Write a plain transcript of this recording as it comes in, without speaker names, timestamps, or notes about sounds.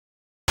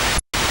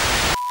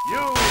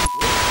You.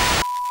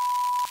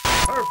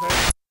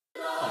 Perfect.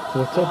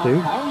 What's up, dude?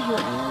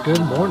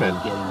 Good morning.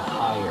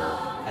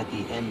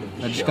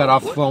 I just got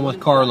off the phone with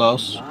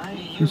Carlos.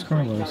 Who's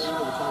Carlos?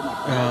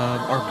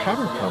 Our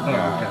powder company.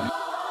 Oh,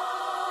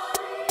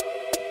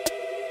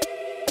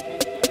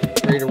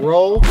 okay. Ready to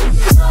roll?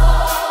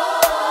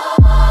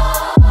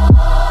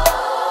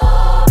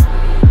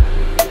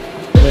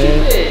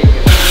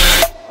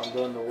 I'm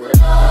doing the work.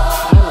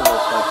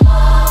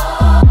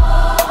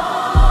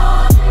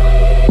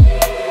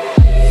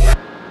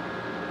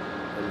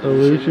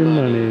 Illusion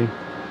money.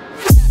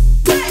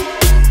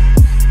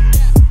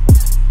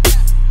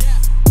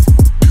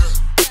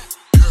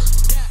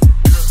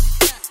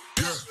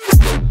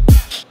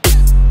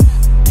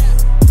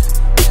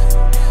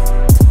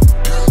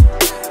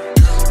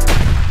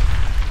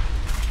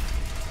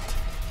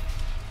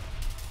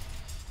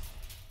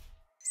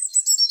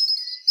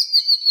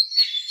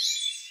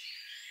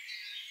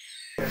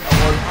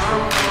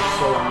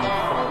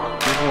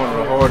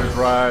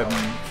 Riding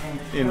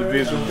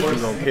individuals that you're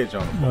gonna catch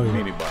on a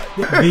mini bike.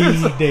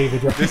 The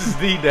David. Right? This is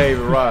the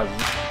David riding.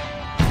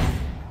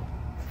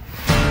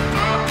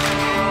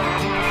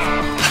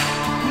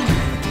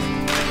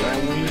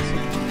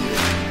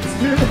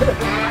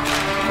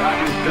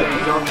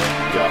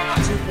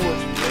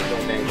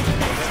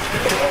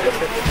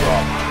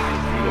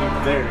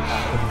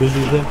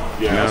 Busy then?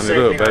 Yeah, mount it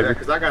up, baby.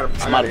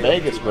 I'm out of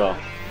Vegas, bro.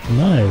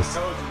 Nice.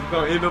 You're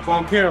gonna end up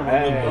on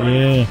camera.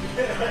 Yeah.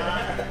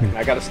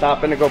 I gotta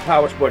stop in to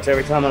GoPowerSports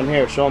every time I'm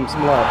here, show them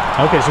some love.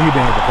 Okay, so you've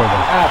been here before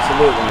then?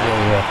 Absolutely.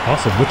 Yeah.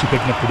 Awesome. What you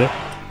picking up today?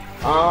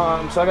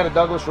 So I got a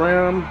Douglas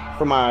rim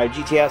for my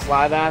GTS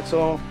live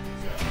axle.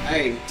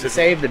 Hey, to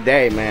save the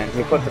day, man,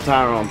 he put the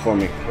tire on for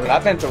me. I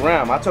bent the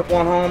rim. I took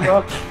one home,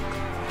 bro.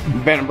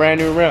 Bent a brand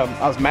new rim.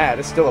 I was mad.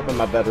 It's still up in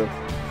my bedroom.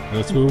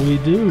 That's what we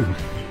do.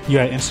 You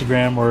got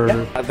Instagram or?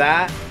 Yeah.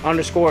 That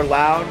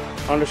 _loud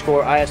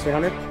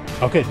 _IS300.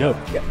 Okay, dope.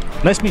 Yeah.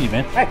 Nice to meet you,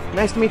 man. Hey,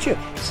 nice to meet you.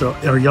 So,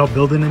 are y'all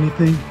building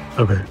anything?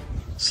 Okay.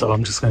 So,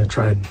 I'm just going to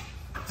try and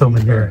film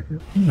in here.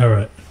 All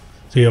right.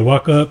 So, you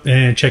walk up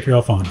and check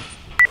your phone.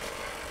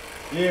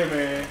 Yeah,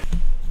 man.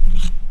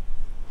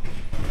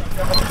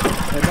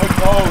 And no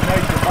cold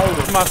nature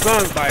motor. My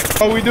son's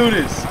like, oh, we do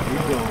this.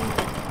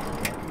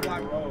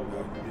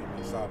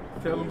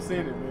 Tell him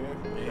send it, man.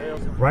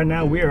 Right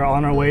now, we are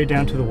on our way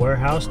down to the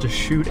warehouse to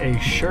shoot a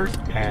shirt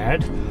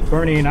ad.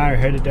 Bernie and I are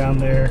headed down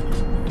there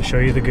to show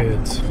you the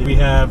goods. We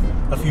have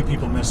a few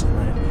people missing,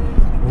 right?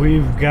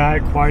 We've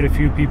got quite a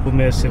few people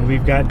missing.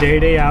 We've got Day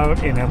Day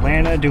out in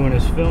Atlanta doing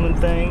his filming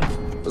thing.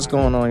 What's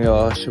going on,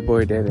 y'all? It's your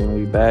boy Day Day.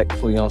 We back.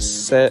 We on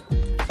set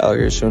out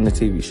here shooting the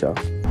TV show.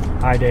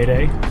 Hi, Day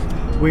Day.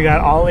 We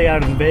got Ollie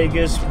out in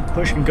Vegas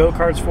pushing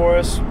go-karts for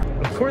us.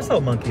 Of course I'll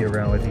monkey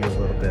around with you a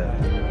little bit.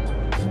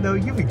 No,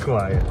 you be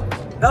quiet.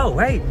 Oh,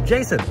 hey,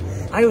 Jason.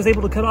 I was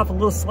able to cut off a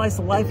little slice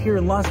of life here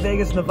in Las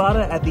Vegas,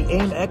 Nevada at the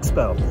AIM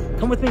Expo.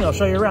 Come with me, I'll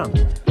show you around.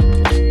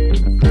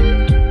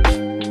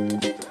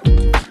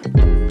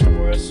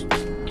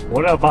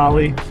 What up,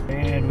 Ollie?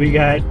 And we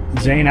got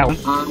Zane out.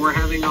 We're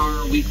having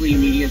our weekly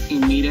media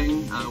team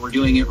meeting. We're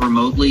doing it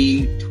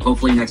remotely.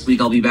 Hopefully next week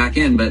I'll be back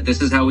in, but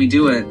this is how we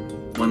do it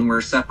when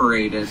we're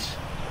separated,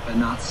 but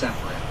not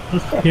separate.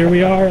 Here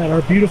we are at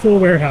our beautiful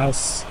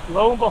warehouse.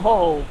 Lo and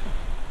behold,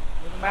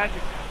 where the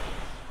magic happens.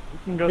 We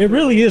can go It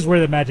really is where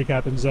the magic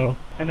happens, though.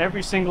 And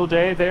every single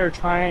day they are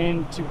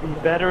trying to be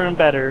better and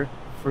better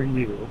for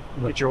you.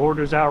 Get your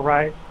orders out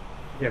right.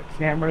 You have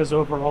cameras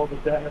over all the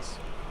desks.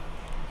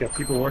 You got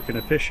people working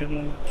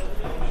efficiently.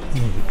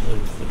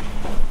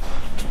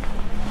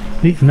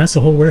 And that's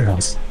the whole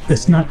warehouse.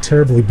 It's not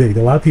terribly big.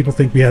 A lot of people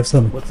think we have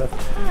some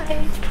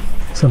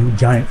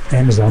giant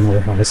Amazon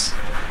warehouse.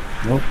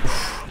 Nope.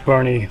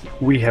 Barney,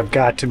 we have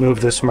got to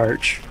move this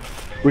merch.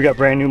 We got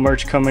brand new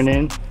merch coming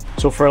in.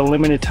 So for a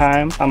limited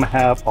time, I'm gonna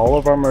have all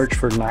of our merch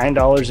for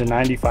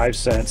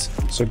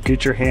 $9.95. So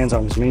get your hands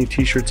on as many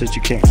t-shirts as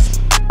you can.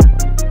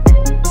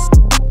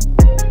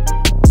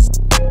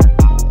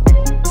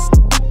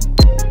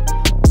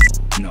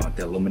 No,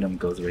 the aluminum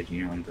goes right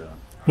here on the...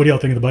 What do y'all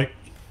think of the bike?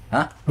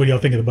 Huh? What do y'all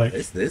think of the bike?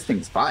 This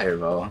thing's fire,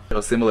 bro. It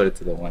was similar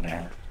to the one I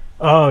had.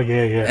 Oh,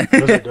 yeah.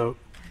 Those are dope.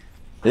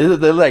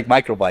 They're like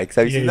micro bikes.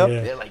 Have you seen them?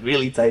 Yeah. They're like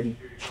really tiny.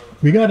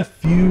 We got a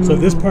few. So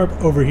this part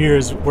over here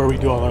is where we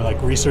do all our like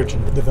research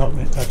and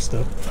development type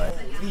stuff.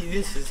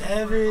 This is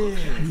heaven.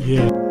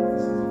 Yeah.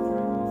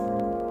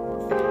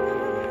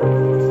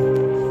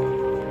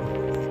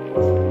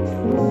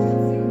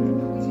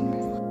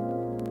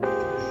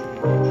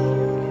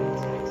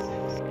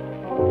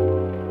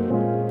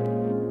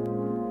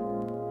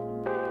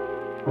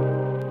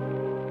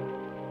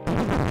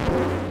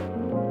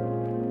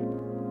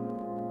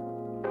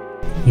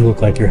 You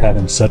look like you're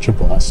having such a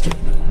blast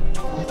right now.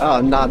 Oh,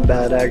 not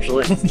bad,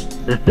 actually.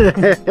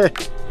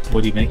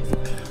 What do you make?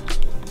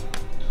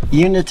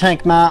 Unit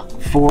tank mount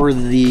for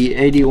the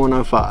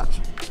 8105.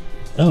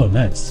 Oh,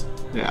 nice.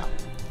 Yeah.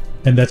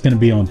 And that's going to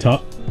be on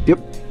top? Yep.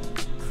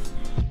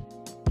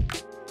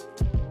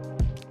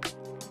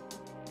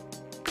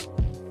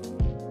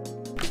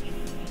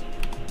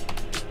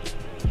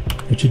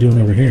 What you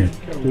doing over here?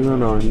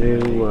 Doing our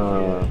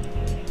new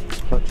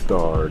clutch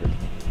guard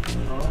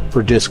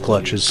for disc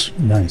clutches.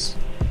 Nice.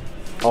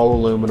 All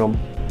aluminum.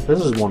 This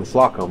is one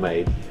Flacco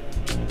made.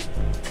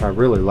 I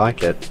really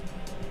like it,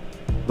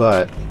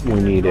 but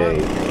we need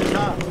a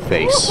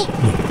face.